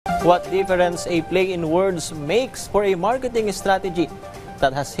What difference a play in words makes for a marketing strategy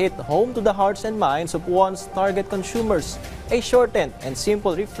that has hit home to the hearts and minds of one's target consumers. A shortened and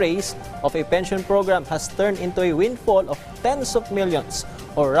simple rephrase of a pension program has turned into a windfall of tens of millions,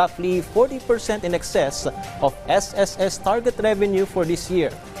 or roughly 40% in excess of SSS target revenue for this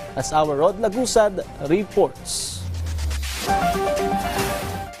year, as our Rod Lagusad reports.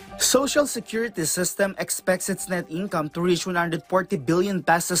 Social Security system expects its net income to reach 140 billion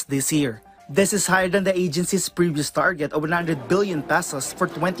pesos this year. This is higher than the agency's previous target of 100 billion pesos for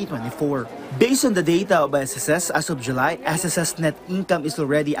 2024. Based on the data of SSS as of July, SSS net income is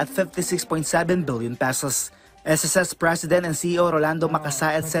already at 56.7 billion pesos. SSS President and CEO Rolando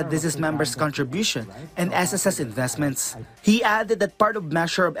Macasayat said this is members' contribution and SSS investments. He added that part of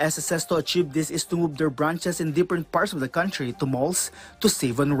measure of SSS to achieve this is to move their branches in different parts of the country to malls to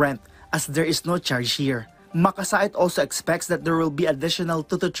save on rent, as there is no charge here. Macasayat also expects that there will be additional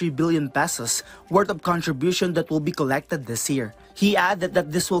 2 to 3 billion pesos worth of contribution that will be collected this year. He added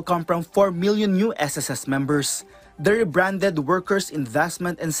that this will come from 4 million new SSS members. The rebranded Workers'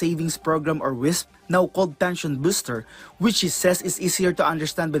 Investment and Savings Program, or WISP, now called Pension Booster, which he says is easier to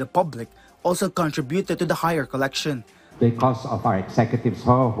understand by the public, also contributed to the higher collection. Because of our executives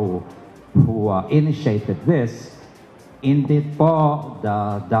who initiated this, indeed po,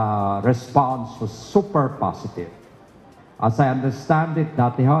 the response was super positive. As I understand it,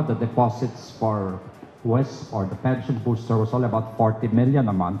 dati ho, the deposits for WISP or the Pension Booster was all about 40 million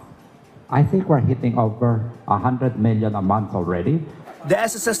a month. I think we're hitting over 100 million a month already. The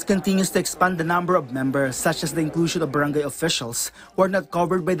SSS continues to expand the number of members, such as the inclusion of barangay officials who are not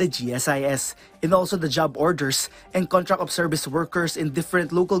covered by the GSIS, and also the job orders and contract of service workers in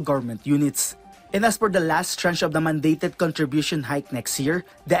different local government units. And as for the last tranche of the mandated contribution hike next year,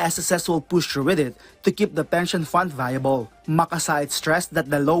 the SSS will push through with it to keep the pension fund viable. Macasayat stressed that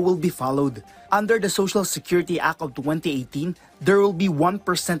the law will be followed. Under the Social Security Act of 2018, there will be 1%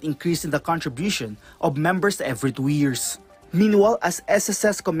 increase in the contribution of members every 2 years. Meanwhile, as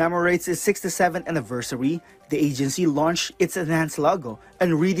SSS commemorates its 67th anniversary, the agency launched its enhanced logo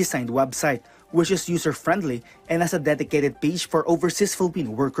and redesigned website, which is user-friendly and has a dedicated page for overseas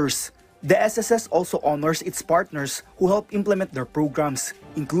Filipino workers. The SSS also honors its partners who help implement their programs,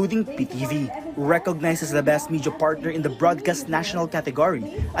 including PTV, recognized as the best media partner in the broadcast national category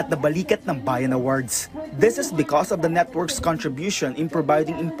at the Ulat Bayan Awards. This is because of the network's contribution in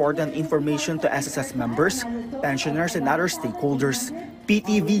providing important information to SSS members, pensioners, and other stakeholders.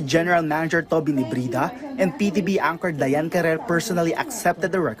 PTV General Manager Toby Nebrida and PTV anchor Diane Carrer personally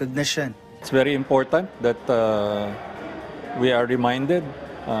accepted the recognition. It's very important that we are reminded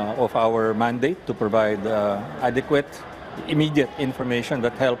of our mandate to provide adequate, immediate information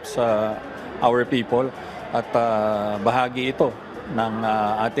that helps our people, at bahagi ito ng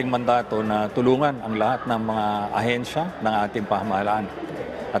ating mandato na tulungan ang lahat ng mga ahensya ng ating pamahalaan.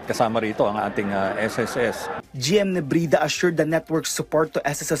 At kasama rito ang ating SSS. GM Nebrida assured the network's support to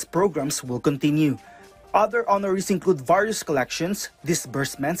SSS programs will continue. Other honorees include various collections,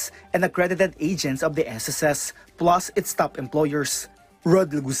 disbursements, and accredited agents of the SSS, plus its top employers.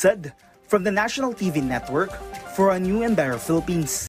 Rod Lagusad from the National TV Network for a New and Better Philippines.